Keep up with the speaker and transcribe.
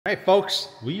All right, folks,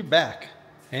 we're back,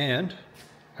 and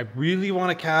I really want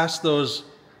to cast those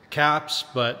caps,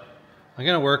 but I'm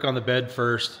going to work on the bed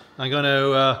first. I'm going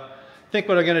to think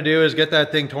what I'm going to do is get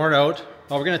that thing torn out.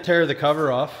 Oh, we're going to tear the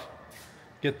cover off,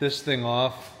 get this thing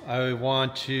off. I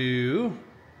want to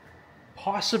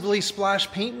possibly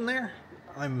splash paint in there.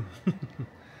 I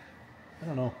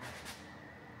don't know.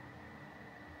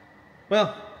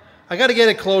 Well, I got to get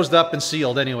it closed up and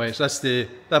sealed anyways. That's the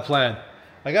plan.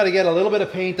 I got to get a little bit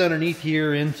of paint underneath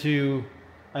here into,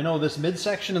 I know this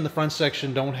midsection and the front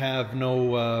section don't have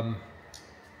no,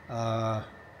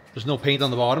 there's no paint on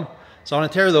the bottom. So I'm going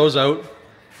to tear those out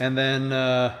and then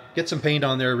get some paint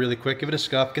on there really quick, give it a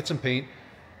scuff, get some paint.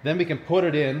 Then we can put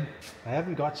it in. I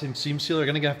haven't got some seam sealer. I'm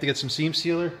going to have to get some seam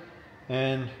sealer.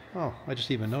 And, oh, I just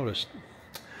even noticed.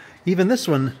 Even this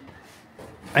one,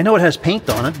 I know it has paint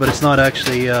on it, but it's not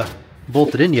actually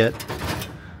bolted in yet.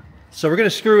 So we're going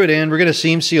to screw it in, we're going to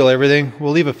seam seal everything.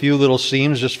 We'll leave a few little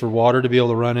seams just for water to be able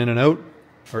to run in and out.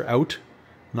 Or out,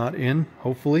 not in,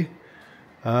 hopefully.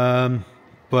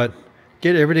 But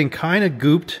get everything kind of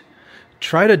gooped.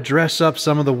 Try to dress up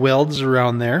some of the welds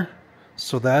around there.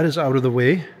 So that is out of the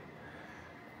way.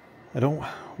 I don't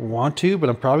want to, but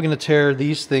I'm probably going to tear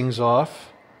these things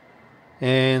off.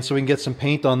 And so we can get some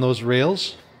paint on those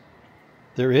rails.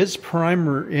 There is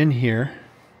primer in here.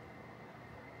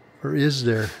 Or is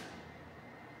there?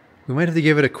 We might have to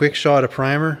give it a quick shot of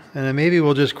primer, and then maybe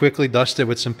we'll just quickly dust it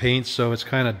with some paint so it's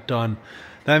kind of done.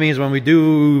 That means when we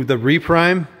do the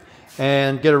reprime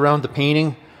and get around to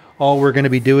painting, all we're going to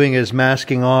be doing is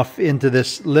masking off into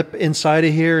this lip inside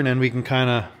of here, and then we can kind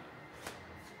of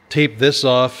tape this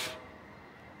off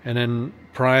and then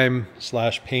prime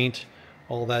 / paint,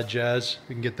 all that jazz.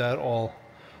 We can get that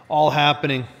all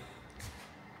happening.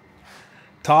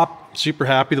 Top, super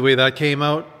happy the way that came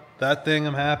out. That thing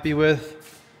I'm happy with.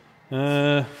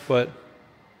 But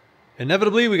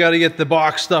inevitably we got to get the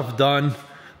box stuff done.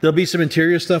 There'll be some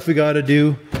interior stuff we got to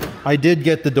do. I did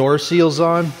get the door seals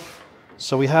on,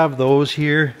 so we have those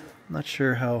here. Not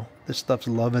sure how this stuff's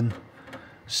loving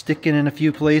sticking in a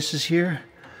few places here.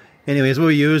 Anyways, what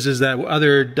we use is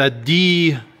that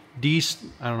D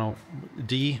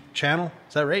channel.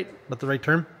 Is that right? Is that the right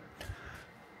term?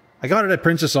 I got it at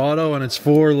Princess Auto, and it's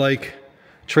for like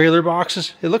trailer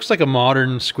boxes. It looks like a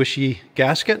modern squishy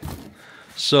gasket.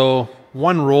 So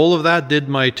one roll of that did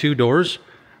my 2 doors.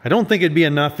 I don't think it'd be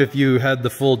enough if you had the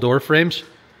full door frames,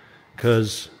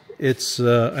 because it's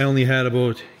I only had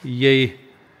about yay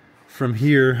from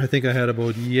here. I think I had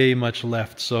about yay much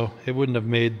left, so it wouldn't have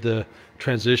made the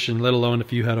transition, let alone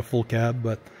if you had a full cab.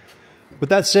 But with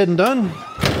that said and done,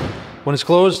 when it's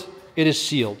closed, it is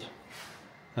sealed.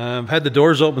 I've had the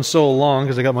doors open so long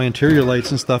because I got my interior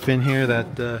lights and stuff in here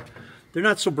that they're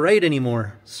not so bright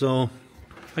anymore. So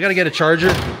I got to get a charger,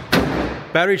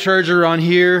 battery charger on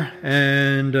here,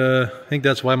 and I think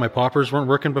that's why my poppers weren't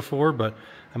working before, but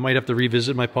I might have to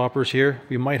revisit my poppers here.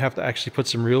 We might have to actually put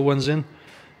some real ones in,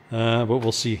 but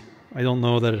we'll see. I don't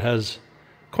know that it has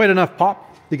quite enough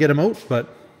pop to get them out,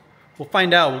 but we'll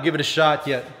find out. We'll give it a shot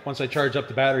yet once I charge up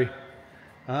the battery.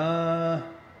 Yeah.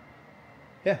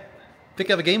 Think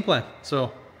of a game plan.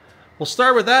 So we'll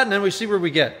start with that and then we see where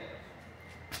we get.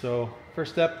 So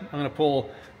first step, I'm going to pull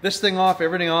this thing off,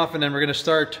 everything off, and then we're going to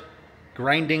start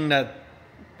grinding that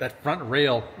front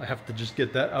rail. I have to just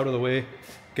get that out of the way,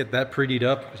 get that prettied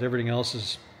up, because everything else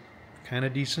is kind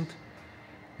of decent.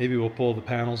 Maybe we'll pull the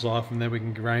panels off and then we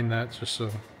can grind that, just so,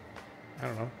 I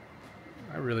don't know.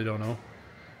 I really don't know.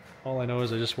 All I know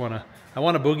is I want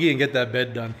to boogie and get that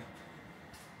bed done.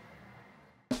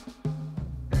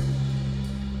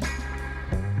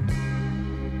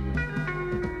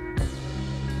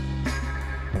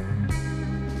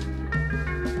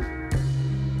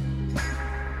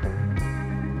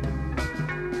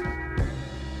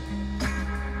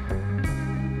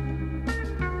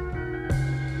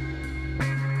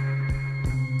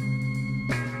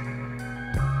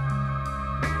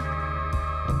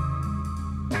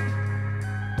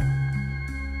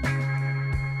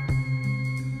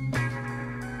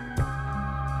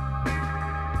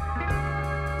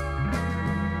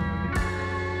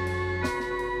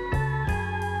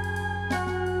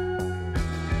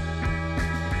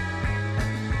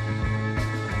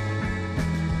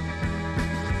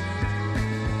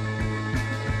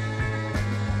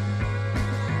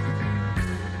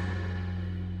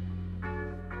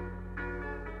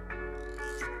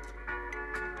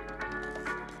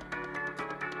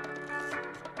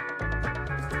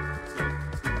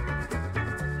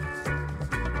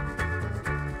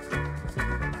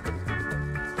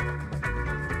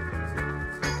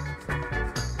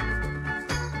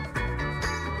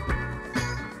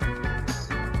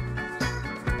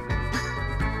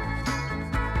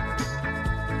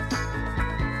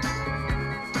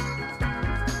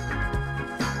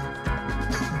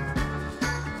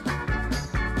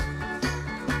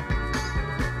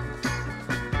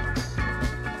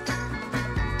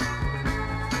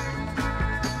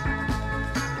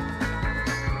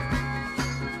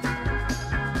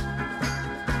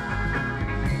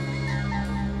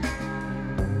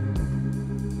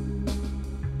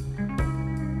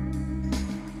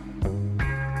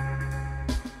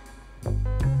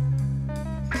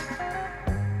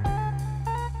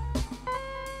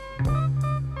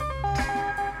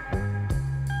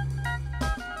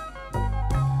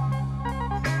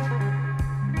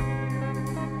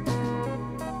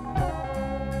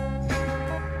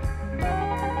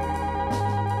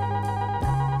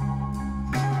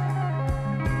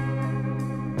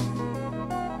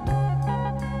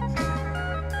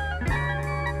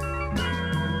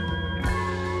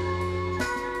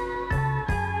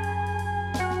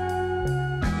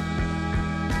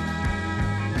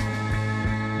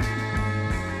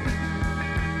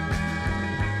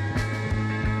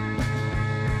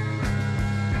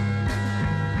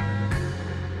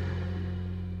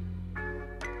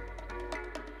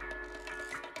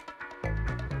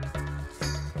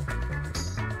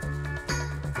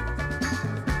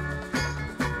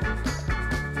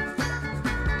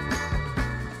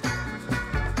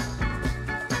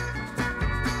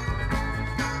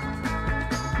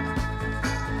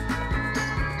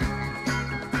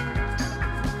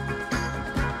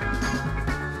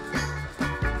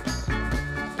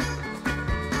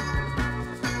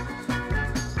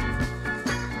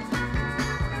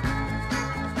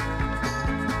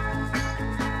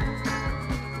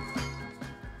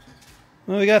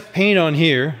 Well, we got paint on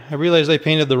here. I realized I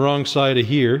painted the wrong side of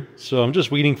here, so I'm just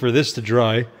waiting for this to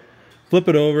dry. Flip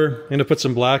it over. I'm going to put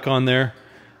some black on there.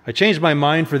 I changed my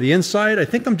mind for the inside. I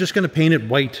think I'm just going to paint it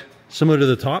white, similar to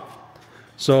the top.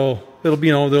 So it'll be,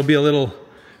 there'll be a little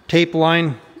tape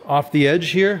line off the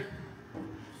edge here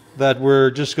that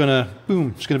we're just going to,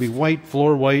 boom, it's going to be white,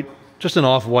 floor white, just an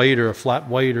off-white or a flat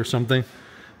white or something.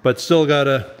 But still got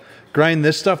to grind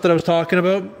this stuff that I was talking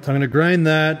about. So I'm going to grind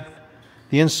that.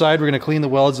 The inside, we're going to clean the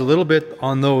welds a little bit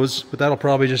on those, but that'll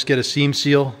probably just get a seam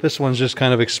seal. This one's just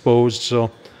kind of exposed,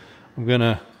 so I'm going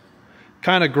to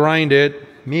kind of grind it.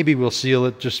 Maybe we'll seal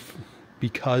it just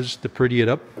because to pretty it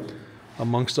up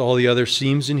amongst all the other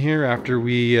seams in here after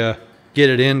we get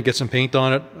it in, get some paint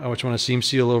on it. I just want to seam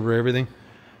seal over everything.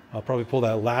 I'll probably pull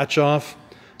that latch off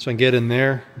so I can get in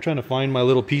there. I'm trying to find my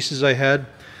little pieces I had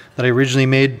that I originally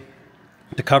made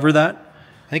to cover that.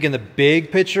 I think in the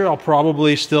big picture, I'll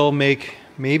probably still make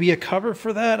maybe a cover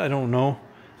for that. I don't know.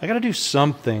 I got to do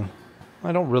something.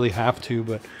 I don't really have to,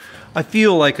 but I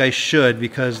feel like I should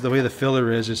because the way the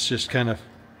filler is, it's just kind of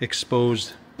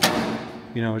exposed.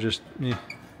 You know, just, yeah,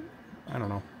 I don't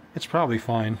know. It's probably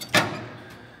fine.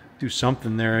 Do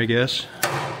something there, I guess.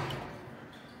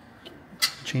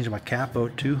 Change my cap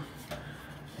out too.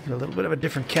 Get a little bit of a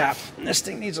different cap. This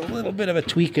thing needs a little bit of a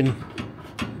tweaking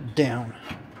down.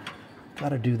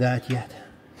 Gotta do that yet.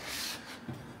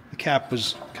 The cap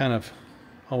was kind of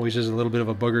always is a little bit of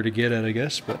a bugger to get at, I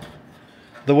guess, but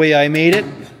the way I made it.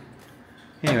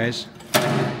 Anyways.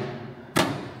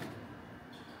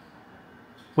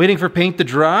 Waiting for paint to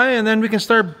dry, and then we can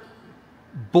start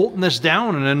bolting this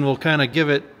down, and then we'll kind of give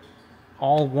it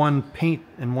all one paint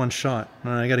in one shot.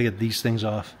 I gotta get these things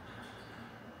off.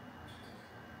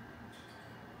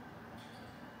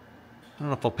 I don't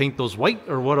know if I'll paint those white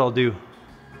or what I'll do.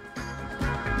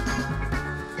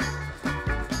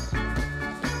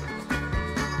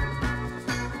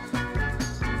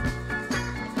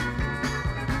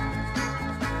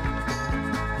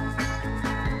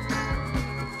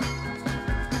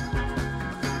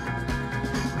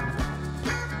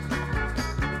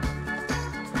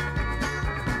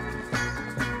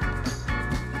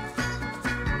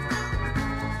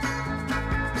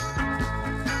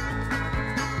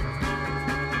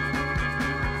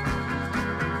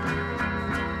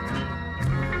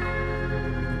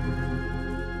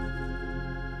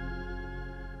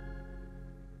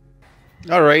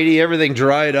 Alrighty, everything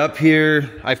dried up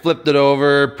here. I flipped it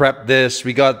over, prepped this.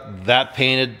 We got that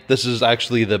painted. This is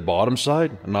actually the bottom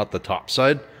side, not the top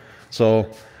side. So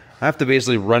I have to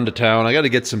basically run to town. I got to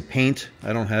get some paint.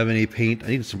 I don't have any paint. I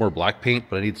need some more black paint,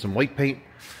 but I need some white paint.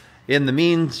 In the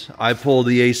means, I pulled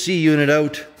the AC unit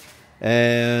out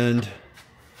and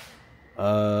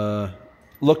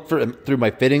looked through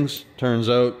my fittings. Turns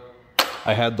out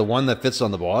I had the one that fits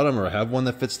on the bottom, or I have one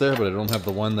that fits there, but I don't have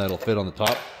the one that'll fit on the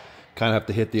top. Kind of have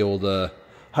to hit the old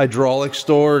hydraulic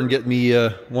store and get me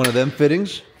one of them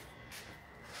fittings.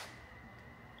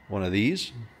 One of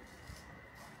these.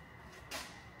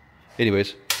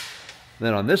 Anyways,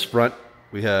 then on this front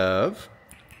we have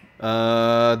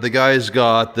the guys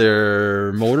got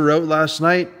their motor out last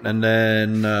night, and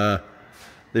then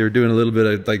they were doing a little bit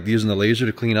of like using the laser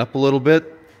to clean up a little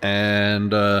bit,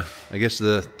 and I guess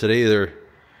today they're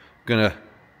gonna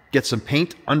get some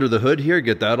paint under the hood here,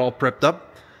 get that all prepped up.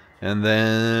 And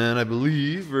then I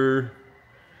believe we're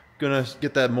gonna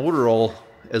get that motor all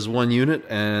as one unit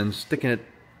and sticking it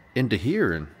into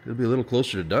here, and it'll be a little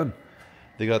closer to done.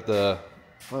 They got the,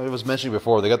 well, it was mentioned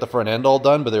before, they got the front end all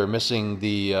done, but they were missing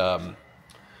the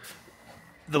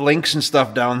links and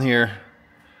stuff down here.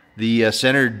 The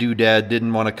center doodad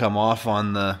didn't want to come off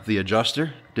on the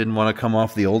adjuster, didn't want to come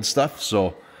off the old stuff,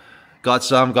 so got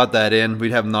that in.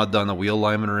 We have not done the wheel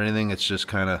alignment or anything, it's just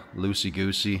kind of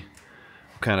loosey-goosey.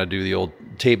 Kind of do the old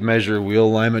tape measure wheel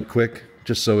alignment quick,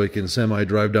 just so we can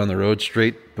semi-drive down the road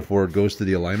straight before it goes to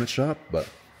the alignment shop. But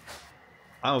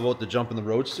I'm about to jump in the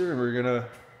Roadster, and we're gonna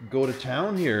go to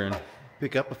town here and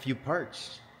pick up a few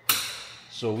parts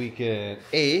so we can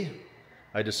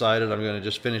I decided I'm gonna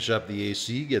just finish up the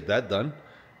AC, get that done,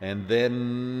 and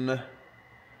then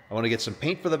I want to get some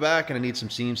paint for the back, and I need some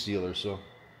seam sealer, so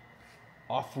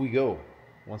off we go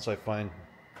once I find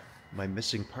my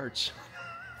missing parts.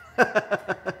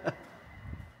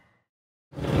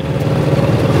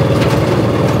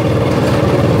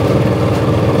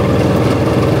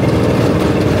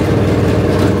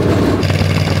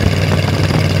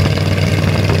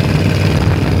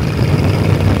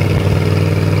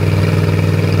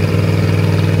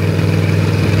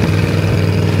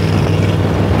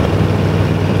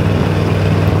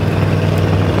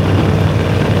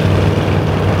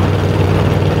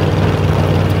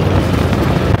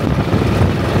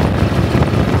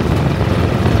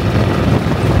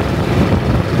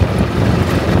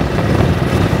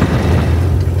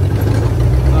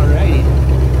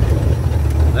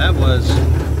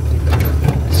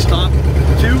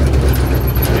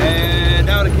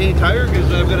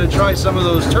 some of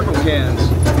those turbo cans.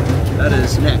 That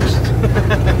is next.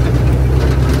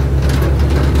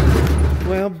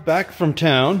 Well, back from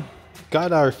town.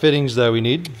 Got our fittings that we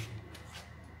need.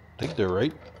 I think they're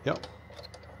right. Yep.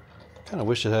 Kind of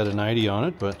wish it had a 90 on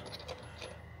it, but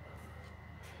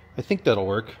I think that'll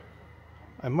work.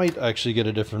 I might actually get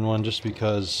a different one just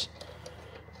because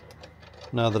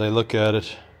now that I look at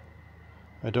it,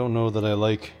 I don't know that I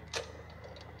like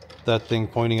that thing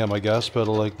pointing at my gas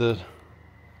pedal like that.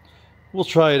 We'll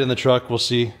try it in the truck, we'll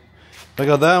see. I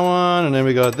got that one, and then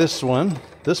we got this one.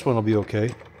 This one will be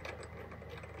okay.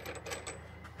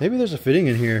 Maybe there's a fitting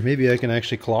in here. Maybe I can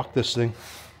actually clock this thing.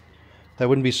 That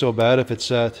wouldn't be so bad if it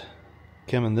sat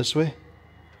coming this way.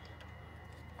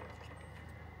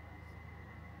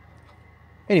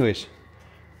 Anyways,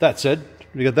 that said,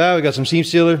 we got that, we got some seam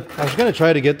sealer. I was gonna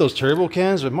try to get those turbo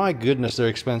cans, but my goodness, they're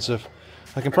expensive.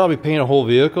 I can probably paint a whole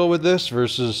vehicle with this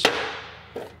versus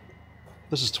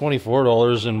this is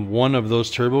 $24 and one of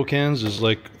those turbo cans is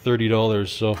like $30.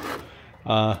 So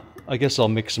I guess I'll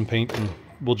mix some paint and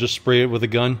we'll just spray it with a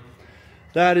gun.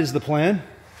 That is the plan.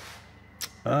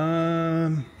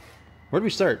 Where do we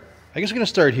start? I guess I'm gonna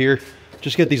start here.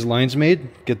 Just get these lines made,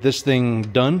 get this thing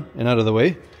done and out of the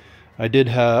way. I did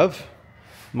have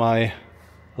my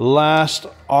last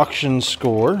auction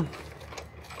score.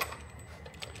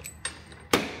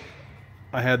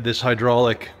 I had this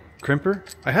hydraulic crimper.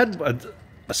 I had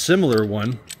a similar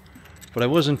one, but I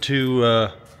wasn't too,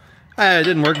 it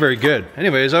didn't work very good.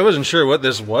 Anyways, I wasn't sure what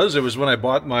this was. It was when I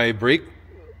bought my brake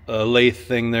lathe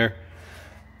thing there.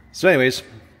 So anyways,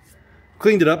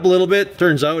 cleaned it up a little bit.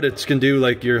 Turns out it can do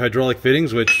like your hydraulic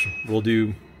fittings, which will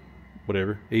do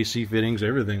whatever, AC fittings,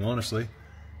 everything, honestly.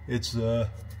 It's got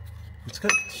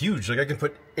huge, like I can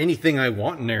put anything I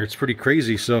want in there. It's pretty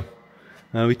crazy. So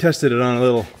we tested it on a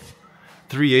little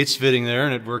 3/8 fitting there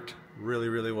and it worked really,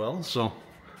 really well. So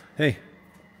hey,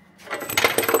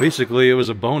 basically it was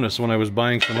a bonus when I was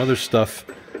buying some other stuff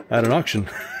at an auction.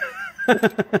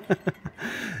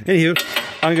 Anywho,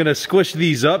 I'm gonna squish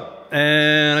these up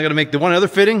and I'm gonna make the one other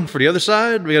fitting for the other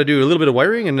side. We gotta do a little bit of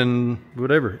wiring and then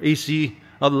whatever, AC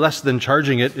less than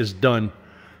charging it is done.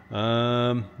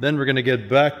 Then we're gonna get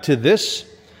back to this.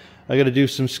 I gotta do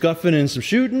some scuffing and some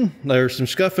shooting, or some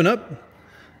scuffing up,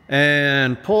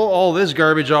 and pull all this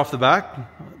garbage off the back,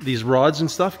 these rods and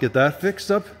stuff, get that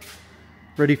fixed up,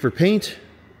 ready for paint,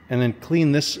 and then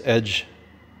clean this edge,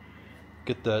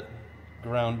 get that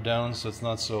ground down so it's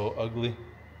not so ugly.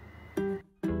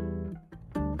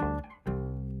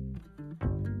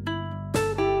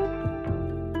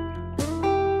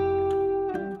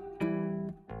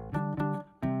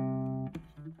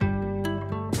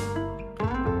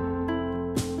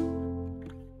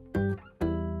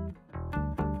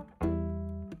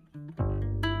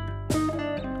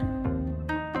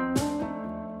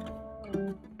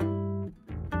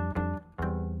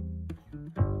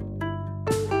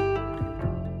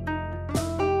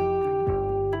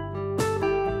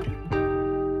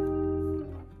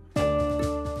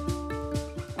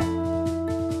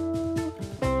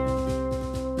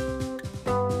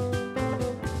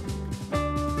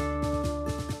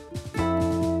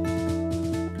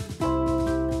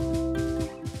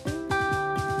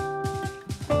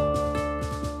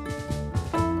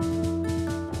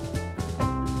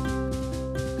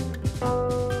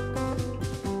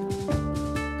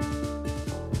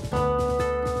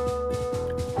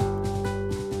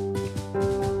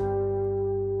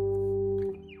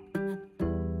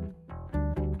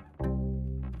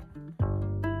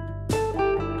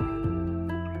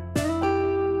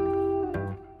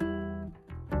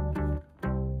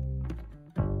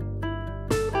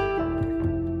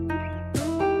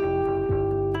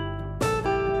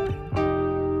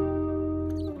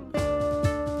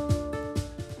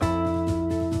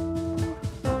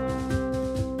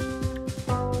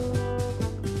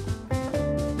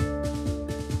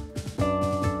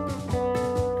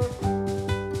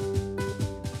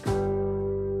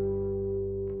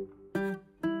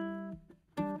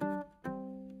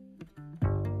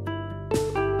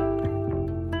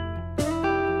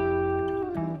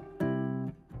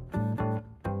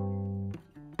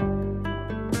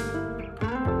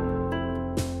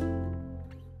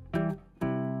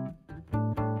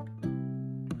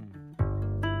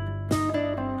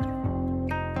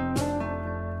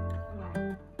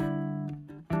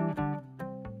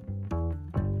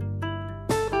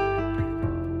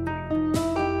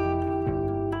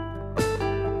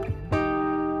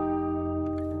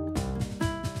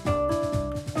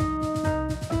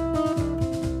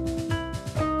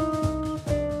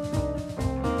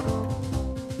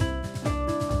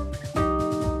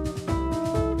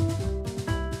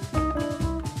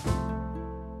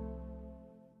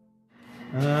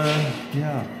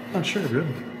 not sure, really.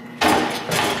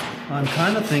 I'm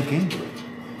kind of thinking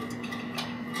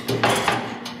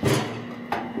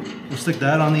we'll stick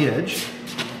that on the edge.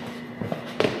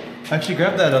 Actually,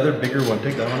 grab that other bigger one.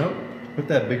 Take that one out. Put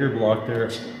that bigger block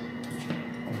there.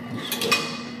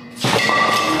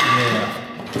 Yeah.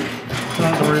 Don't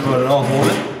have to worry about it. I'll hold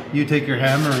it. You take your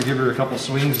hammer and give her a couple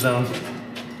swings down.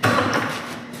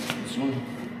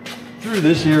 Through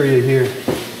this area here.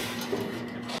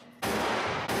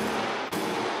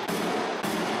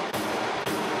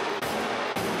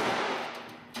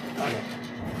 Okay.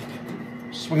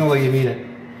 Swing it like you mean it.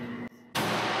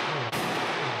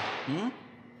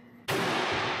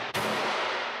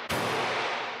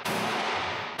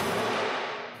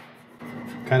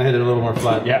 Kind of hit it a little more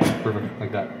flat. Yeah, perfect,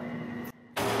 like that.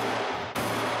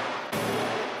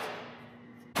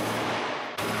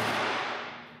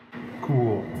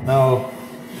 Cool. Now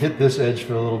hit this edge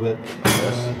for a little bit.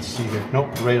 Let's see here.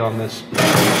 Nope, right on this.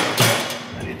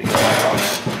 I need to get back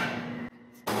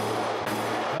on.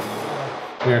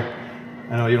 Here.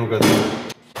 I know you don't got that.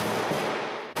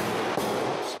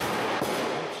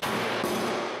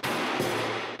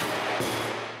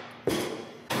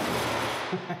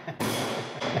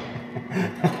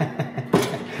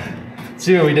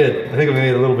 See what we did? I think we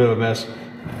made a little bit of a mess.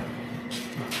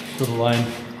 To the line.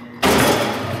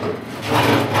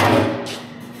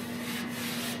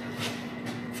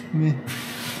 We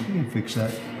can fix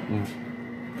that. Yeah.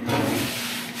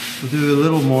 We'll do a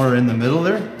little more in the middle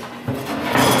there.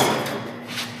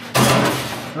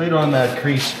 Right on that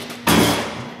crease.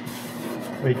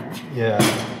 Wait, yeah.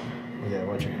 Yeah,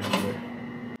 watch your hands there.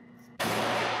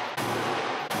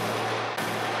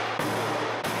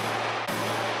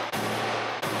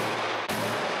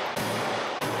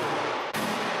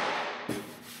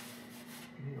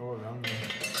 All around there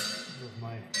with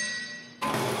my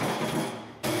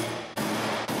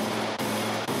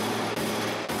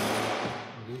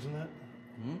losing that.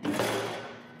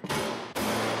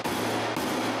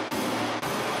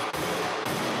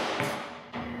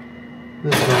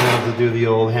 This one I have to do the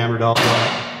old hammer dolly on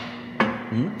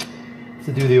it.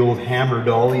 To do the old hammer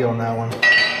dolly on that one.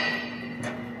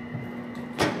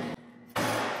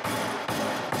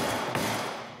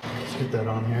 Let's get that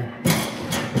on here.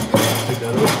 Take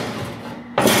that out.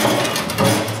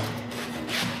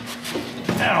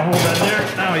 Now hold that there.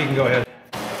 Now you can go ahead.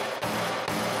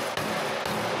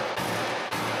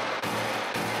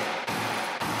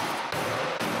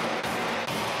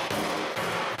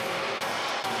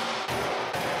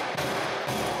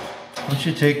 I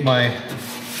should take my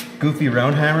goofy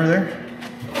round hammer there.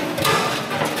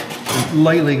 And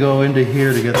lightly go into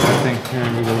here to get that thing. Here,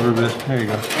 move a little bit. There you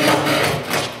go.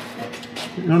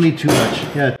 You don't need too much.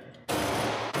 Yeah.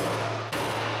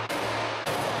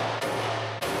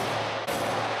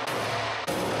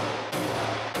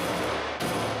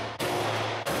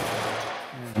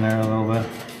 In there a little bit.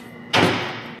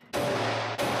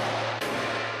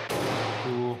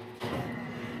 Cool.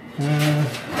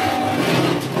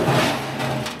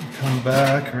 Come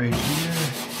back right here.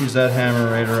 Use that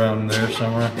hammer right around there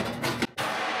somewhere.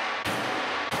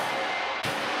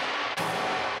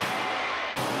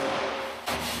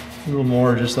 A little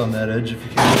more just on that edge if you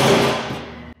can.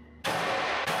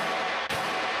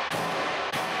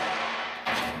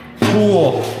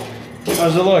 Cool.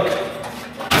 How's it look?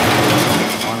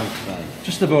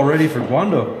 Just about ready for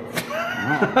Guando.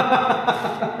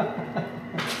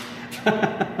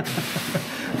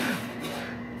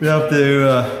 We have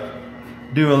to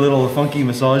do a little funky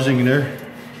massaging there.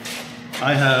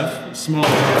 I have small.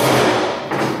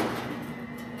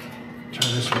 Try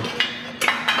this one.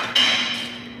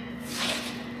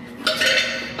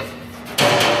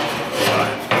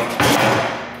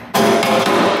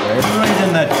 Right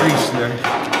in that crease there.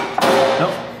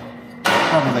 Nope.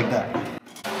 Probably like that.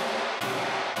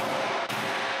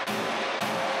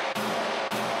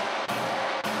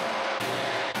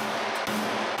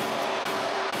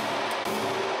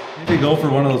 Maybe go for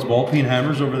one of those ball peen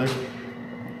hammers over there.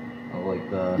 Oh, like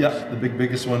the... Yeah, the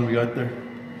biggest one we got there.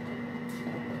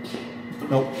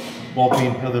 Nope, ball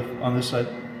peen on this side.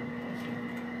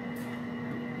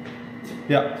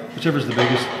 Yeah, whichever's the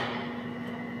biggest.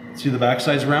 See the back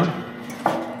side's round?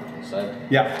 This side?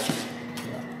 Yeah. So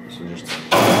just...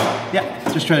 Yeah,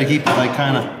 just try to keep it like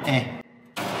kind of eh.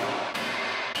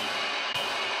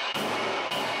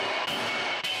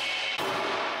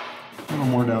 A little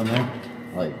more down there.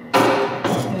 Like...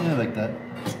 Yeah, like that.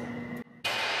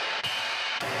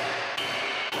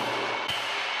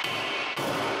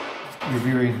 You're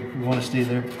veering. You want to stay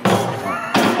there.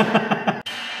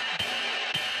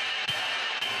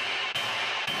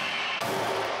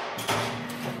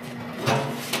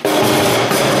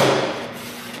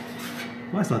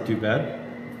 Well, that's not too bad.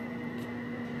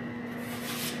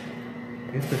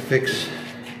 We have to fix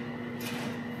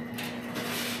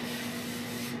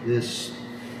this.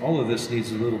 All of this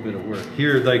needs a little bit of work.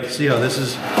 Here, like, see how this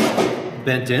is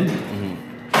bent in?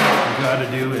 What you gotta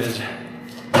do is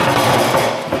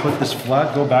put this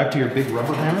flat, go back to your big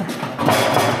rubber hammer.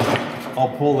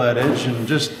 I'll pull that edge and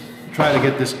just try to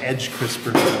get this edge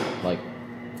crisper. Like,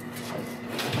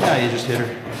 yeah, you just hit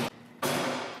her.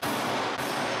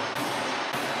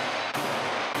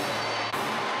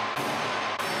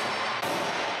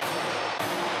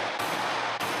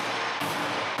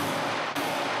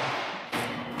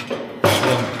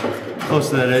 Close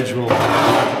to that edge will.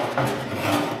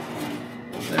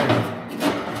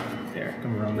 There,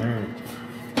 come around there and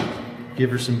give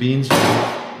her some beans.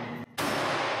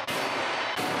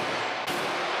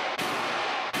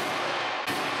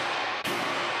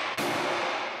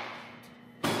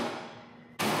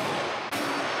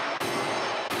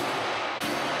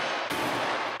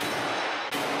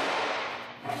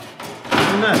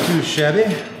 Not too shabby.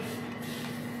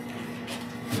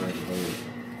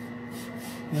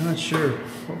 I'm not sure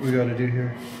what we got to do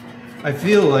here. I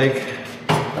feel like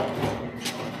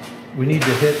we need to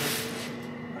hit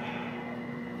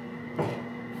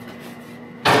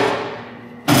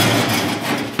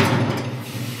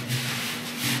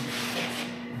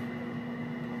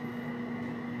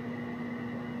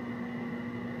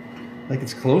like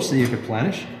it's close that you could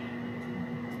planish.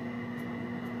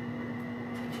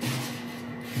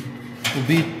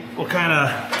 We'll kind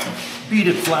of beat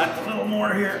it flat a little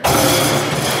more here.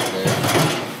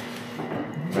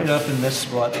 Right up in this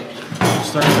spot.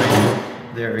 Start right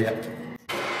there, yeah.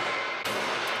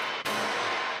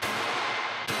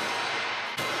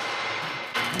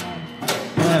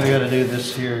 Now we gotta do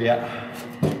this here, yeah.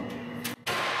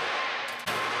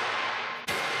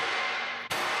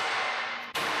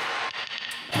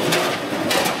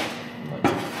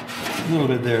 A little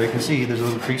bit there, you can see there's a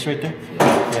little crease right there.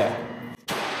 Yeah.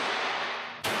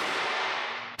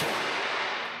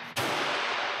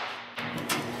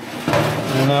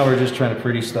 And now we're just trying to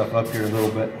pretty stuff up here a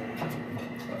little bit.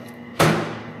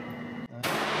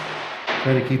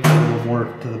 Try to keep it a little more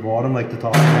to the bottom, like the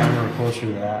top of the hammer, or closer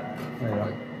to that. There you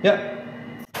go. Yeah.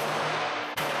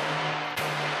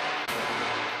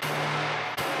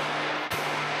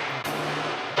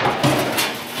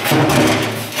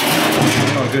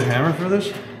 Oh, a good hammer for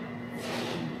this?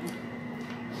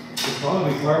 It's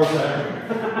probably Carl's hammer.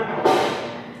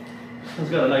 It's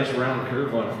got a nice round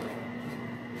curve on it.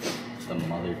 The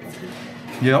mother country.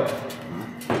 Yep.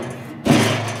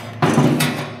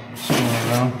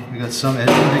 Around. We got some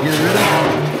edging to get rid of.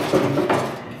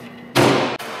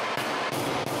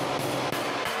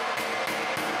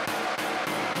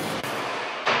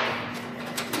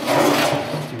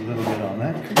 Just do a little bit on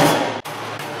that.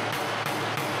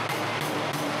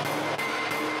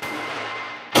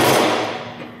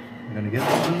 You gonna get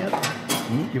that one yet?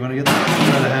 You wanna get that?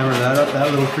 Try to hammer that up, that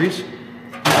little crease.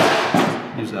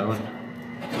 Use that one.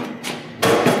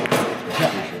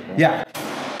 Yeah.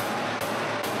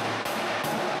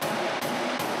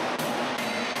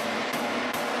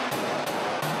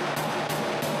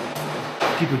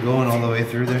 Keep it going all the way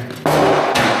through there.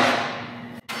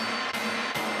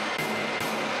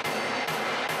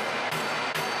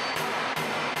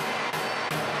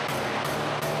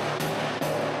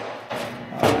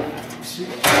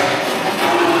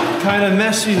 Kind of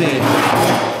messy there.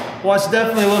 Well, it's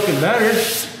definitely looking better.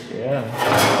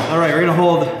 Yeah. All right, we're gonna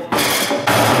hold.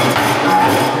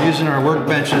 We're using our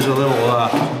workbench as a little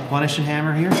punishing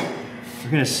hammer here.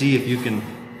 We're gonna see if you can.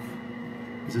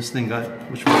 Is this thing got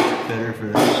which one's better for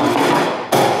this?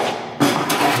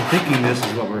 I'm thinking this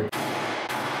is what we're.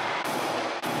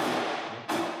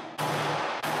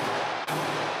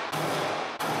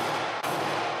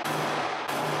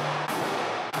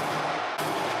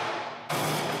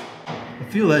 I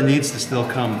feel that needs to still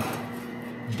come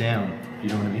down. You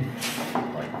know what I mean?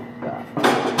 Like that.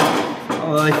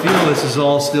 Well, I feel this is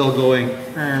all still going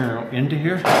into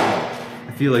here.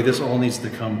 I feel like this all needs to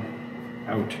come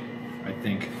out, I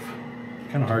think.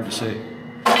 Kind of hard to say.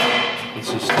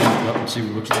 Let's just stand it up and see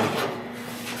what it looks like.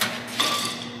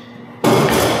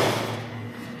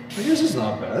 I guess it's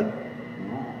not bad.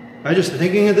 I'm just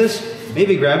thinking of this.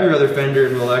 Maybe grab your other fender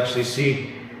and we'll actually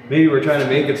see. Maybe we're trying to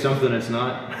make it something it's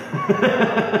not.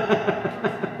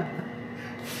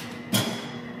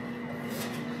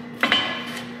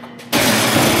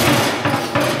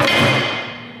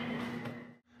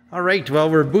 All right, well,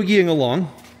 we're boogieing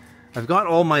along. I've got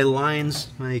all my lines,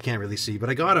 well, you can't really see, but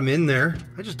I got them in there.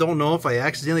 I just don't know if I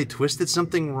accidentally twisted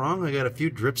something wrong. I got a few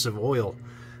drips of oil.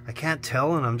 I can't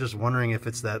tell, and I'm just wondering if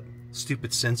it's that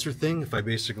stupid sensor thing, if I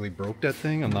basically broke that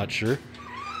thing. I'm not sure.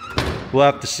 We'll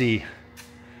have to see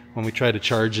when we try to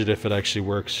charge it if it actually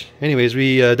works. Anyways,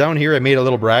 we down here I made a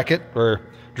little bracket, or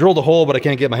drilled a hole, but I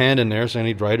can't get my hand in there, so I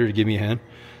need Ryder to give me a hand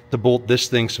to bolt this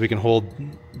thing so we can hold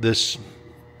this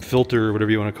filter, or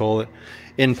whatever you want to call it,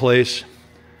 in place.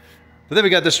 But then we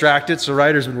got distracted, so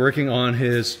Ryder's been working on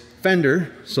his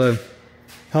fender, so I'm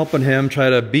helping him try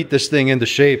to beat this thing into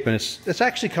shape, and it's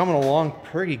actually coming along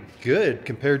pretty good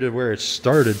compared to where it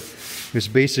started. It's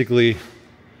basically,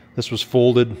 this was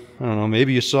folded, I don't know,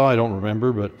 maybe you saw, I don't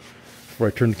remember, but before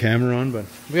I turned the camera on, but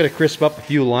we got to crisp up a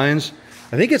few lines.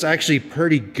 I think it's actually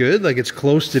pretty good, like it's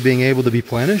close to being able to be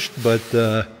plenished,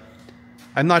 but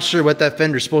I'm not sure what that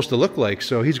fender's supposed to look like.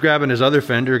 So he's grabbing his other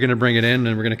fender, going to bring it in,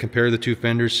 and we're going to compare the two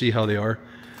fenders, see how they are.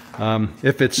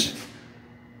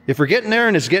 If we're getting there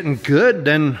and it's getting good,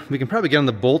 then we can probably get him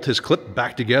to bolt his clip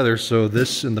back together. So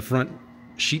this and the front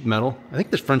sheet metal, I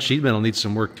think this front sheet metal needs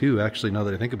some work too, actually, now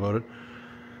that I think about it.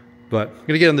 But I'm going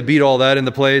to get him to beat all that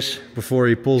into place before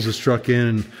he pulls his truck in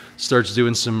and starts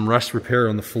doing some rust repair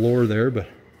on the floor there. But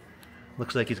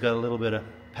looks like he's got a little bit of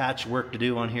patch work to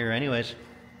do on here anyways.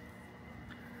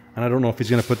 And I don't know if he's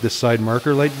going to put this side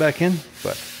marker light back in,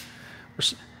 but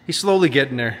he's slowly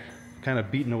getting there, kind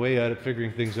of beating away at it,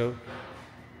 figuring things out.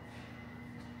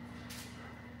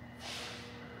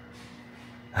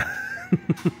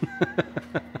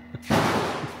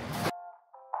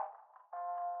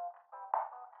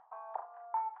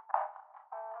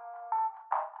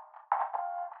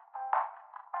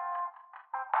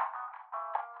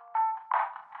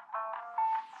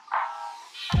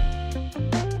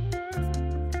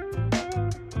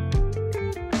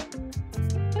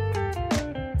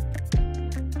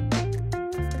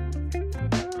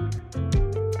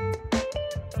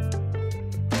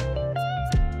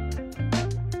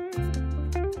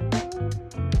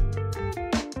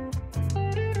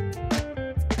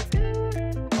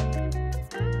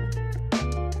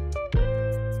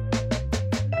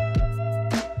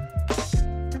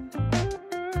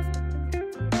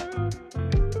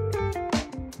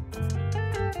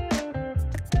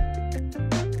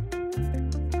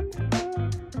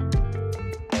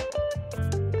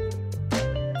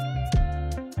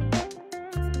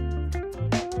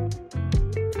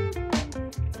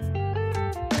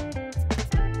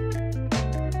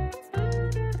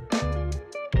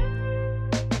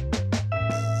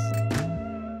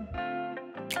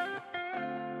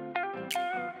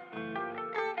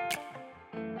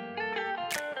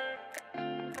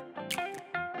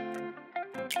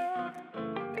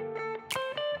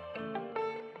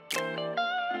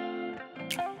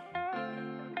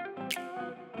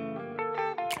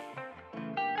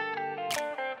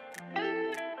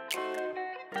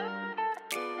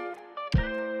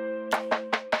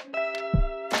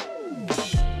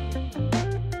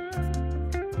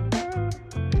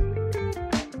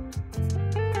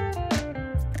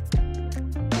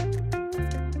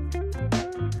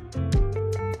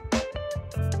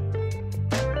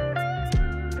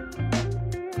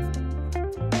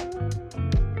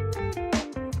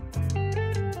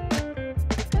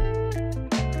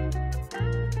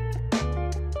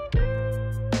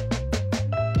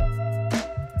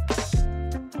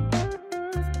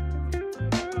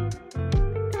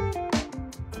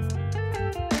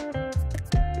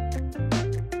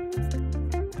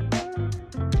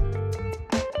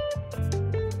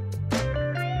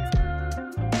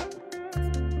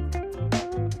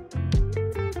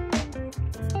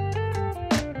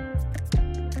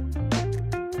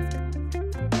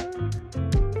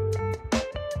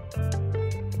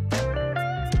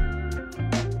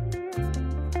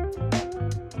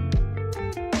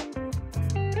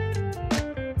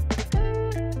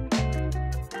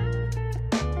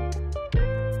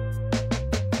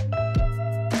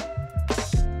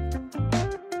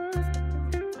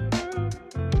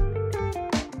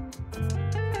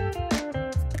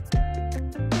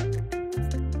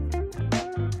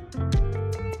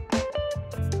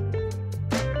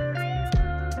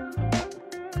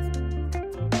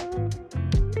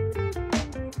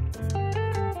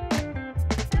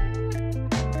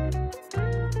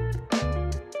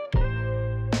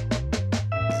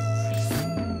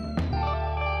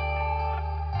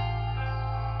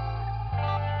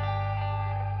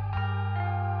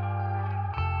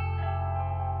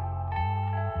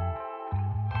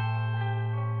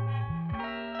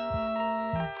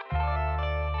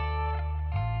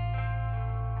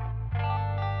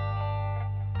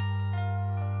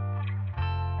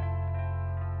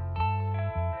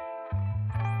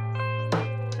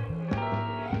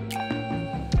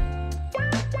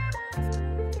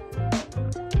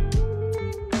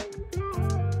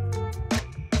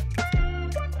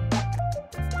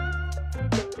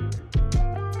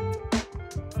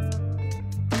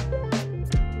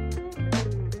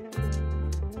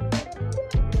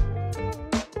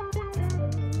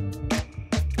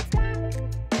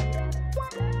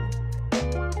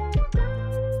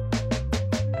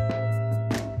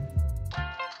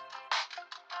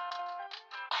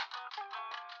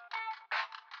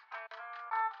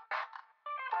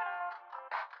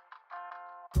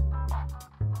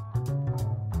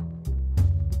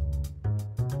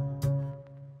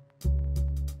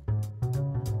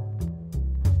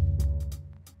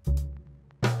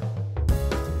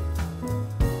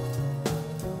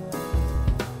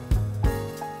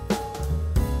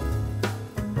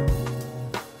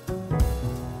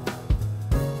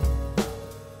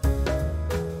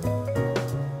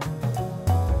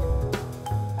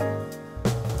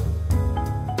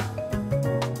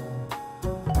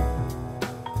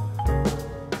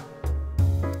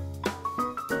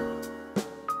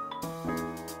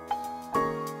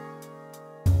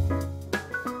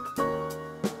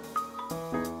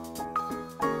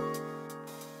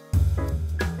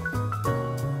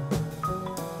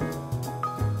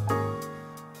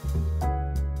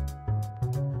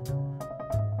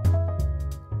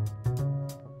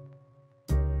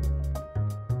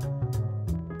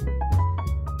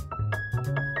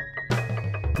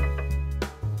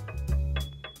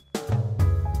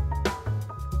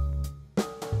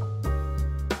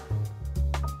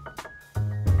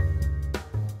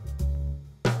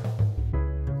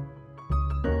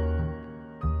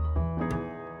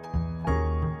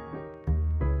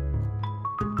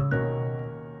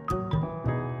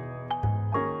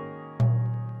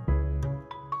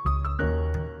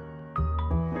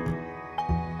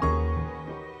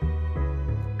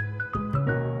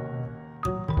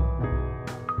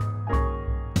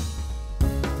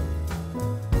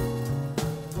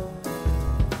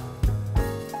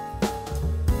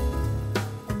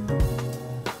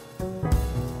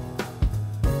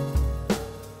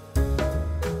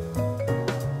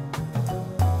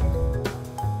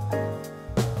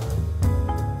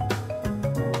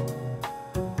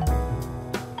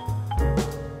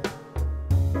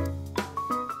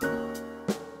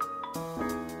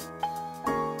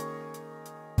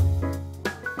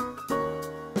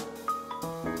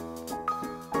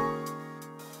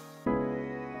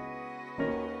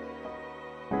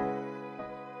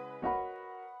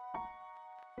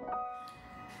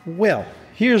 Well,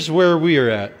 here's where we are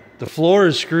at. The floor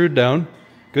is screwed down,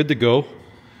 good to go.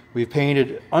 We've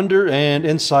painted under and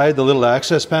inside the little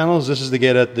access panels. This is to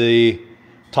get at the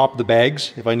top of the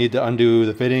bags. If I need to undo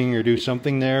the fitting or do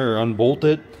something there or unbolt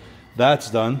it,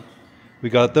 that's done. We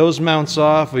got those mounts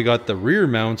off. We got the rear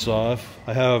mounts off.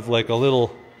 I have like a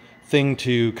little thing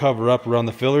to cover up around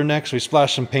the filler neck. So we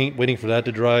splashed some paint, waiting for that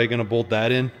to dry. Gonna bolt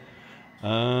that in.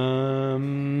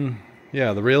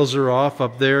 Yeah, the rails are off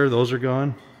up there. Those are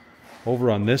gone.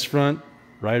 Over on this front,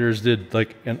 Ryder's did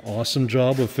like an awesome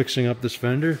job of fixing up this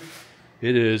fender.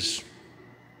 It is,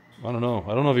 I don't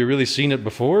know if you've really seen it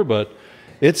before, but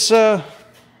it's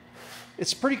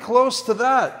pretty close to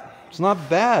that. It's not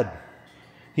bad.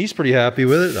 He's pretty happy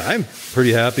with it. I'm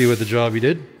pretty happy with the job he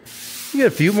did. We got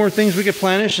a few more things we could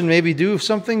planish and maybe do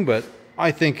something, but I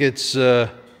think it's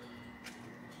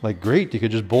like great. You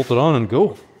could just bolt it on and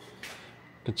go,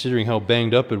 considering how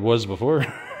banged up it was before.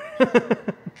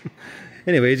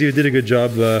 Anyways, he did a good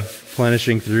job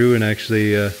planishing through and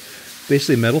actually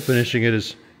basically metal finishing it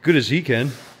as good as he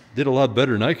can. Did a lot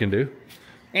better than I can do.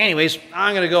 Anyways,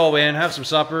 I'm gonna go away and have some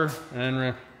supper, and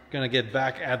we're gonna get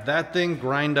back at that thing,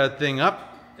 grind that thing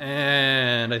up,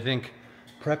 and I think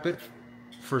prep it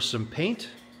for some paint.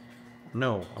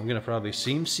 No, I'm gonna probably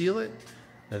seam seal it,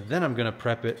 and then I'm gonna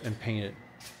prep it and paint it.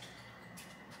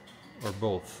 Or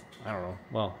both. I don't know.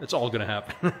 Well, it's all gonna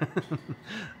happen.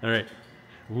 All right,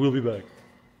 we'll be back.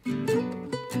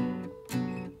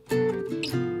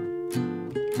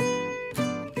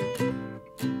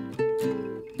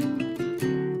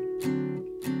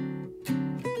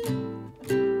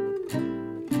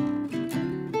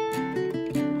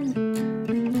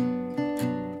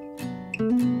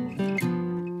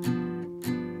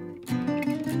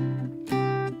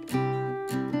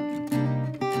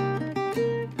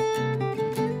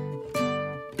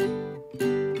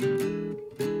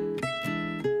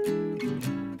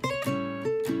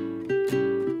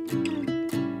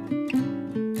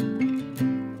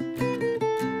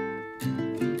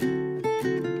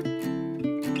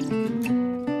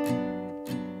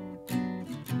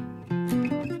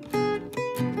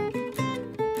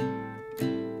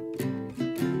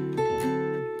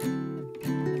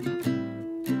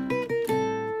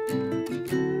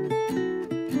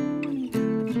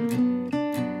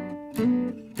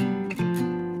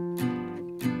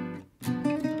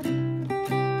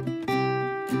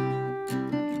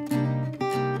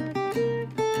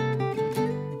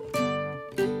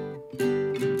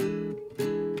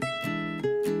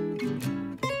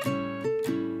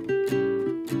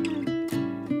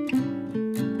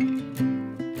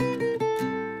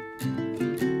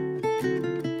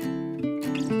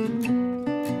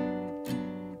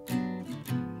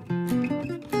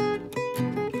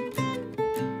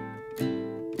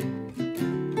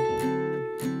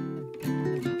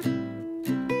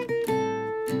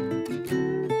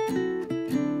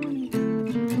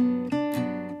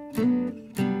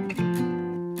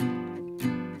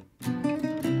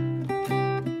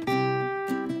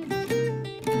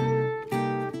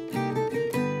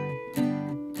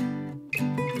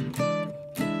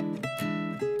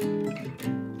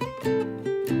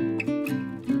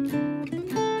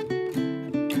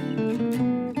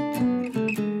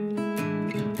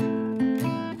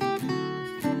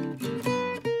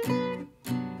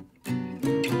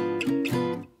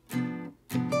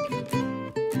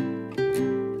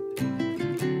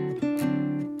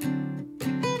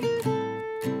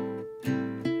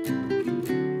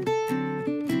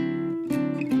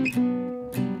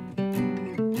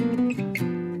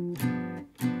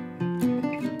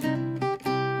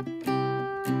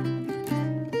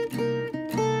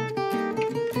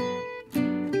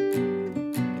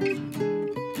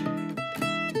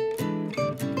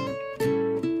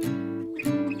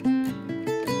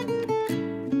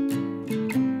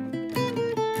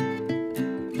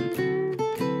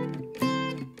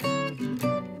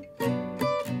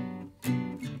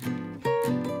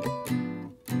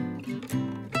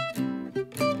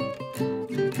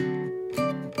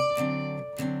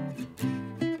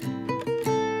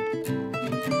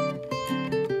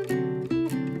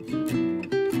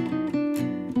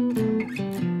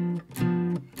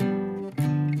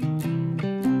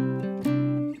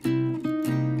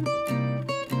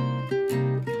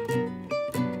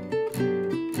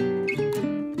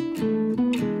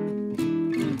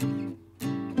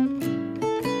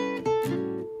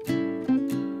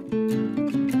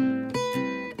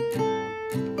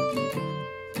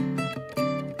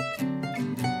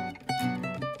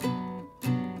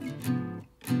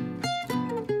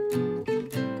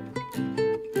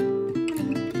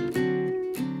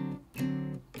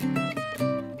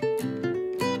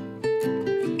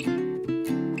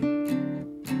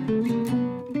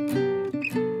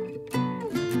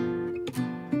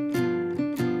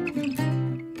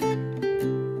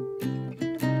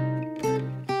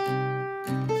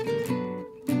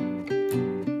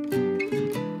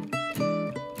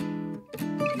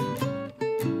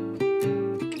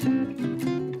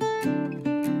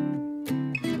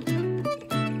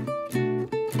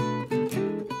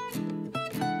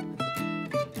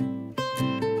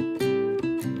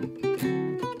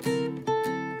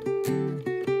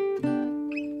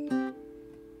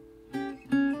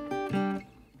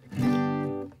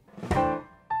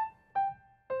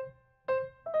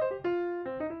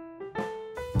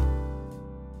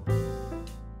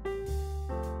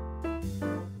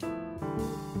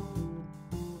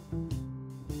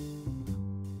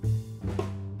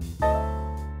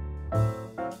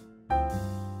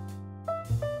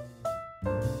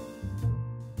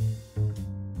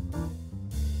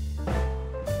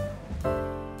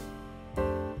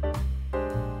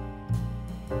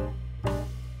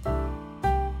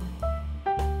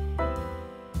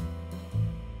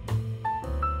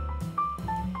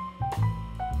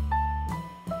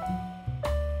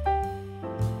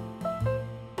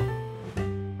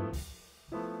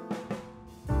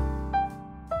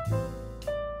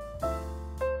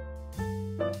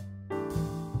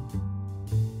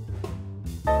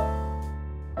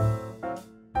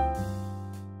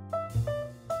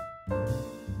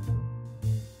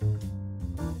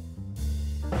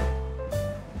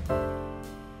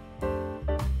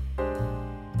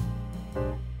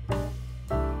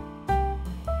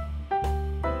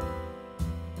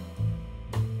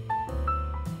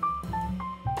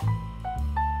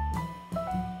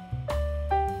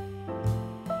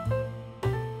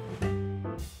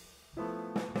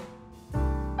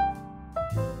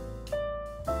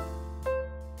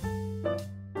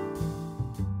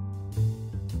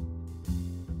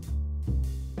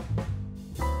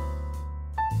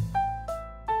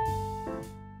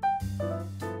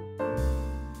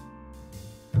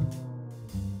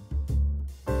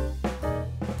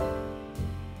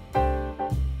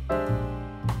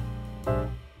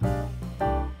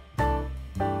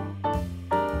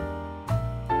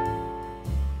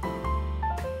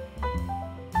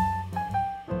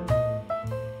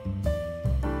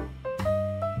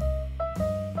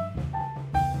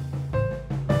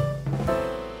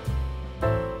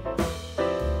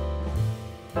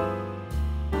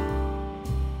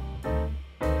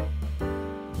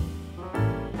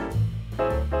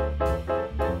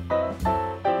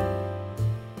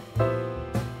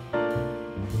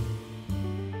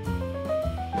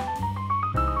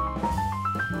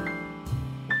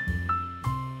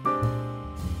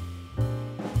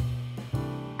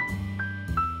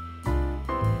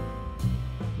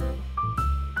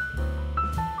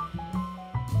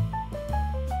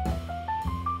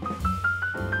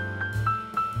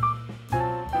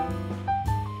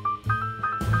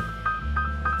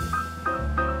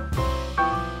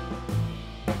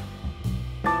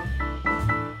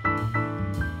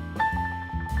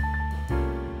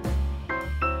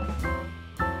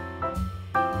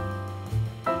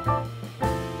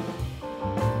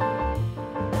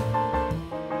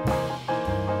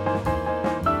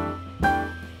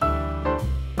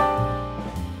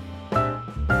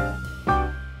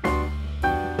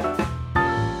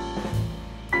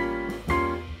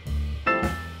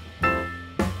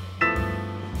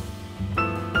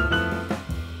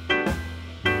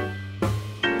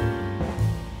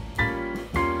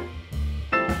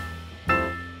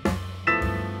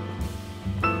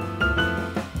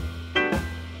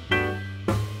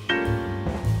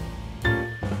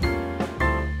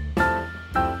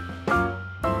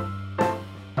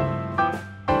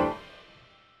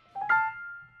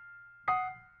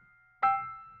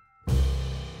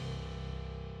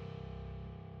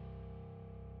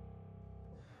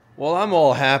 Well, I'm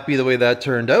all happy the way that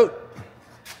turned out.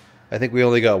 I think we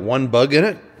only got one bug in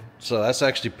it, so that's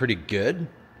actually pretty good.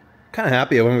 Kind of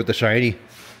happy I went with the shiny.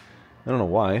 I don't know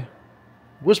why. It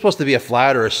was supposed to be a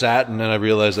flat or a satin, and then I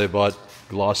realized I bought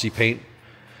glossy paint.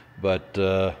 But,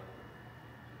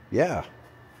 yeah,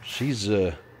 she's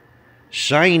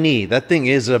shiny. That thing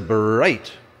is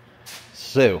bright.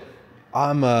 So,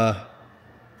 I'm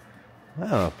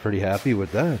pretty happy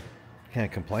with that.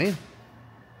 Can't complain.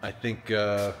 I think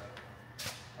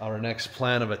our next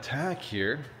plan of attack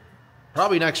here,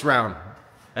 probably next round.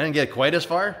 I didn't get quite as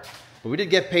far, but we did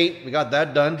get paint. We got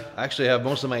that done. I actually have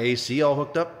most of my AC all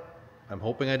hooked up. I'm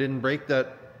hoping I didn't break the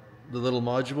little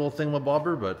module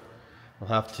thingamabobber, but I'll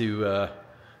have to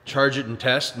charge it and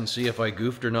test and see if I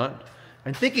goofed or not.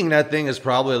 I'm thinking that thing is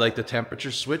probably like the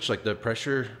temperature switch, like the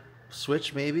pressure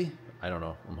switch maybe. I don't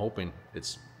know. I'm hoping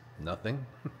it's nothing.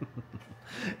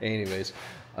 Anyways,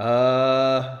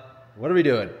 what are we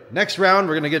doing? Next round,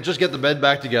 we're going to just get the bed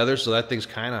back together, so that thing's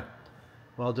kind of...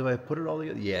 Well, do I put it all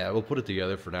together? Yeah, we'll put it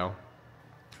together for now.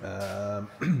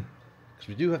 Because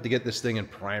we do have to get this thing in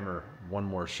primer one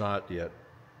more shot yet.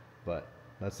 But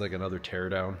that's like another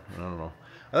teardown. I don't know.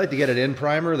 I like to get it in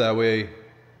primer. That way,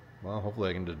 well, hopefully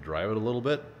I can just drive it a little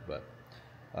bit. But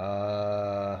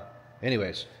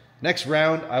anyways, next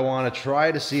round, I want to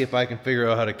try to see if I can figure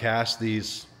out how to cast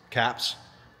these caps,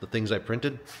 the things I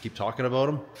printed. Keep talking about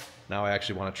them. Now I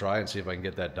actually want to try and see if I can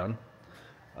get that done.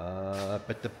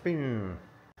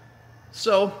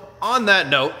 So, on that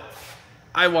note,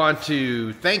 I want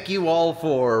to thank you all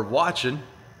for watching,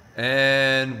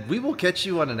 and we will catch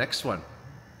you on the next one.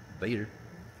 Later.